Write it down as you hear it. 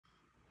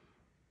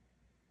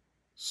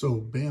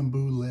So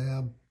Bambu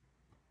Lab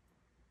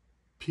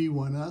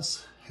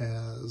P1S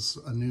has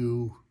a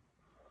new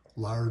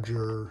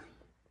larger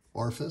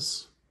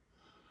orifice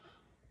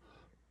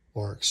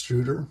or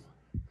extruder.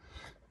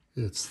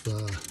 It's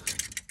the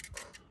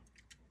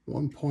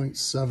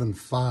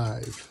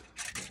 1.75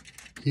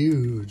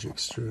 huge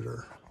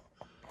extruder.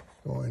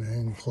 Going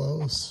in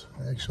close.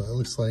 Actually, it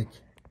looks like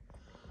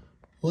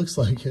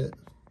it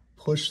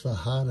pushed the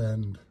hot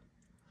end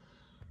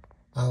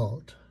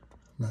out.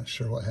 I'm not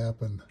sure what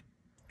happened.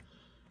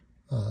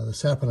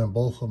 This happened on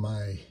both of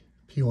my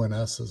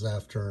P1Ss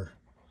after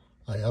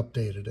I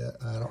updated it.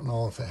 I don't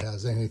know if it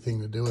has anything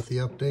to do with the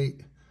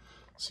update.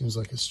 Seems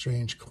like a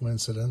strange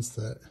coincidence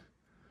that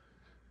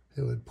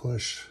it would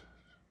push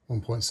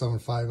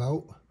 1.75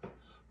 out,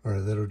 or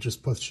that it would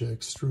just push the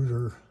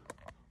extruder,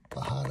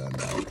 the hot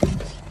end out.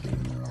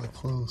 Getting there really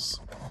close.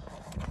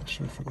 Not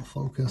sure for the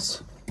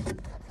focus.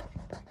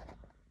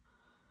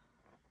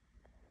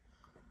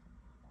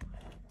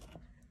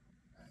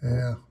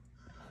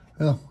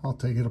 Yeah, I'll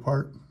take it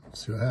apart,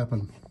 see what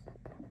happened.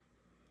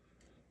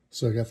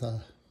 So I got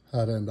the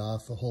hot end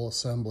off the whole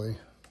assembly.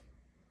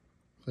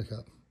 I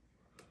don't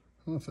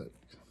know if it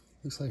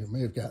looks like it may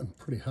have gotten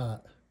pretty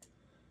hot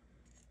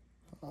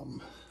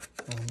on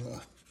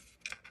the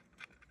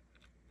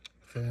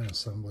fan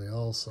assembly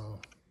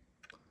also,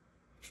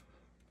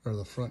 or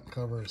the front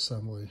cover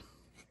assembly.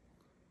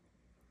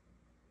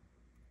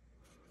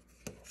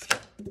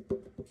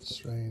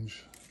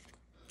 Strange.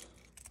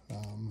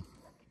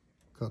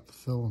 Got the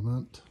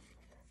filament.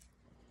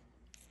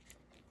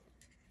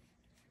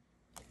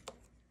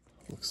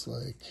 Looks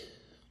like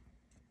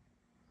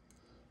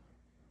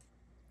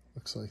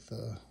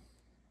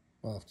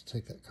I'll have to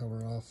take that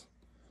cover off.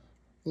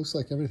 Looks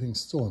like everything's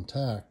still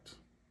intact,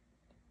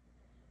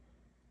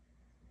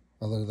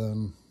 other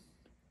than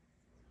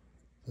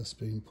this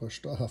being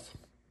pushed off.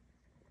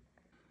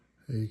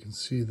 Here you can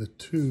see the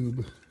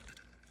tube.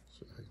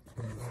 So I can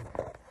put it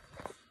up.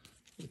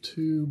 The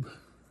tube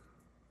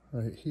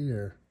right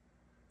here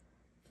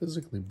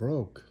physically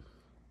broke.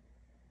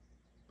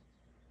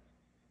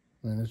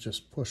 I mean, it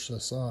just pushed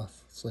this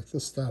off. It's like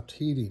this stopped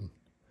heating.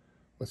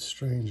 What's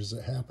strange is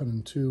it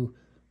happened in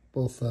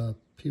both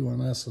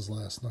P1Ss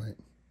last night.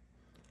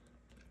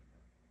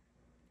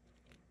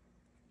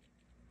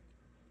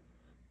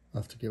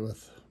 I'll have to get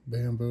with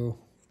Bambu.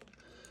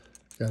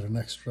 Got an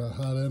extra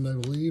hot end, I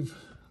believe.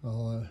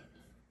 I'll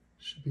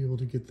should be able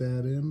to get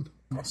that in.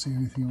 I don't see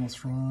anything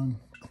else wrong.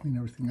 Clean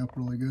everything up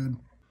really good.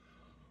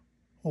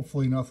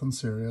 Hopefully nothing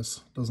serious.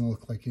 Doesn't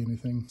look like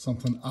anything.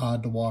 Something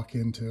odd to walk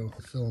into.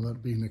 The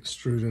filament being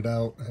extruded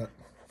out at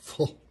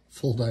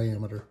full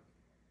diameter.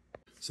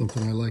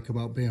 Something I like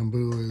about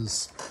Bambu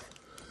is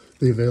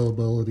the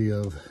availability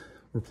of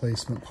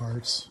replacement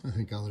parts. I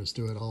think others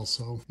do it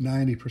also.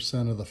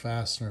 90% of the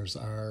fasteners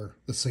are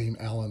the same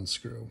Allen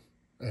screw,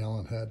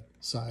 Allen head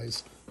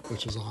size,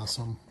 which is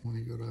awesome when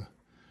you go to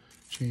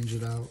change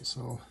it out.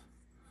 So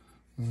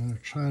what I'm going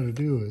to try to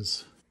do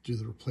is do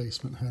the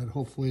replacement head.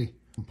 Hopefully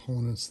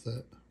components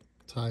that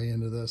tie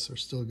into this are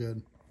still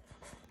good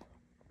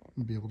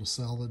and be able to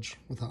salvage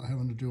without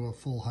having to do a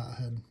full hot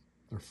head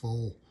or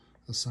full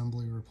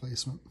assembly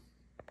replacement.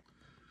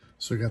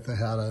 So we got the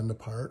hot end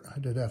apart. I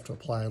did have to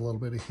apply a little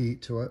bit of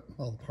heat to it.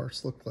 All the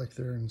parts look like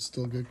they're in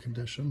still good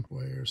condition.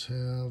 Wires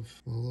have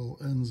the little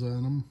ends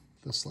on them.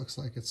 This looks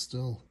like it's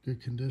still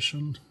good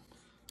condition.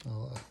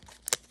 I'll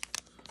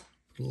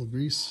put a little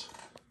grease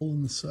hole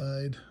in the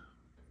side,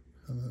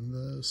 and then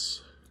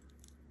this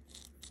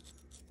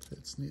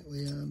fits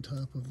neatly on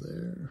top of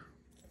there.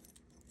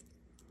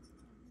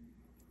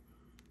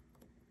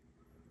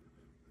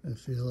 I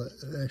feel it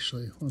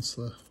actually,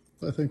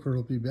 I think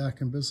we'll be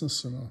back in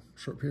business in a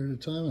short period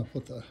of time. I'll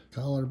put the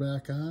collar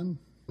back on,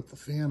 put the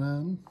fan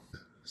on,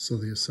 so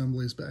the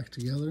assembly is back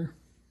together.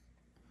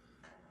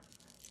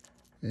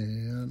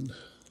 And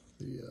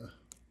the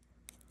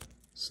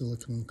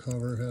silicone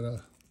cover had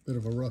a bit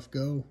of a rough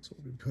go, so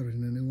we'll be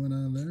putting a new one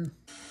on there.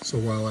 So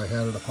while I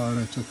had it apart,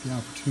 I took the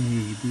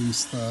opportunity to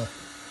grease the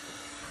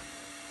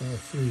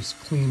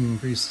clean and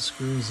grease the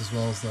screws, as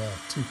well as the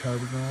 2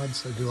 carbon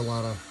rods. I do a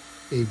lot of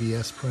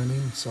ABS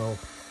printing, so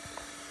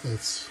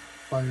it's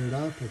fired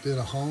up. It did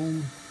a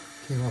home,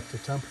 came up to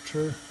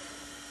temperature.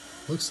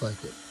 Looks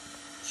like it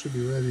should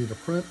be ready to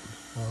print.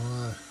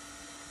 I'll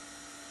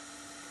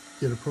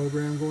get a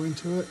program going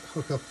to it,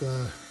 hook up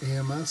the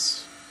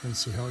AMS, and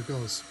see how it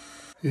goes.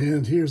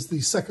 And here's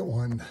the second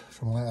one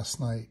from last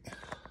night.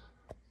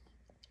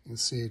 You can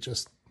see it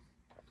just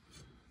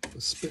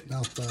was spitting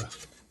out the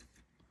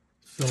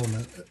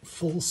filament at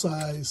full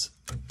size.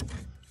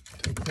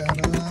 Take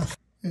that off.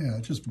 Yeah,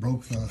 it just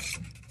broke the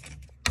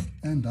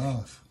end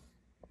off.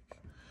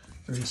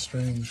 Very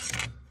strange.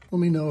 Let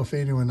me know if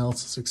anyone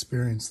else has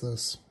experienced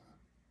this,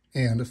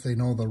 and if they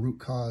know the root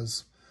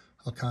cause.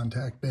 I'll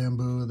contact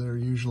Bambu. They're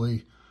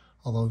usually,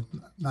 although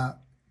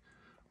not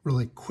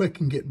really quick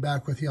and getting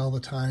back with you all the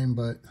time,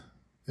 but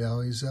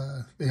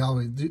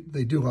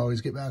they do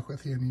always get back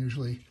with you and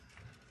usually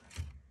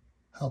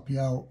help you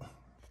out.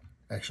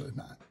 Actually,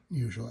 not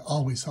usually,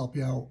 always help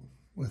you out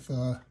with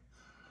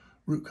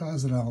root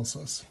cause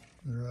analysis.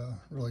 They're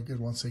really good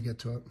once they get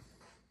to it.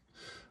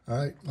 All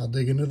right, I'll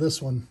dig into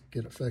this one,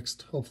 get it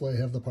fixed. Hopefully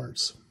I have the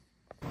parts.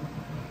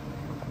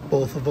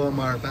 Both of them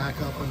are back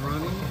up and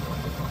running.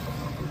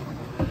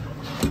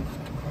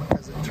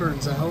 As it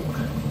turns out,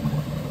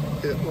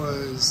 it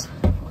was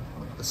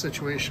a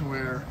situation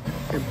where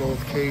in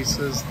both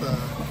cases the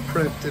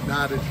print did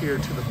not adhere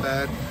to the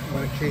bed.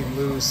 When it came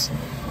loose,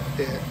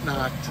 it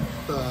knocked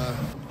the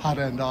hot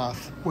end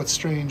off. What's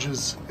strange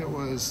is it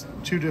was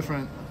two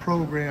different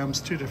programs,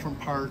 two different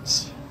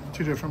parts,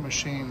 two different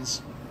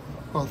machines,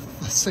 both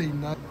the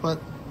same nut,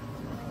 but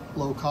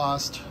low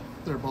cost.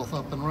 They're both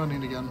up and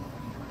running again.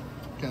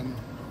 Again,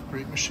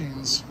 great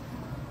machines.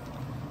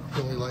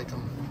 Really like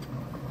them.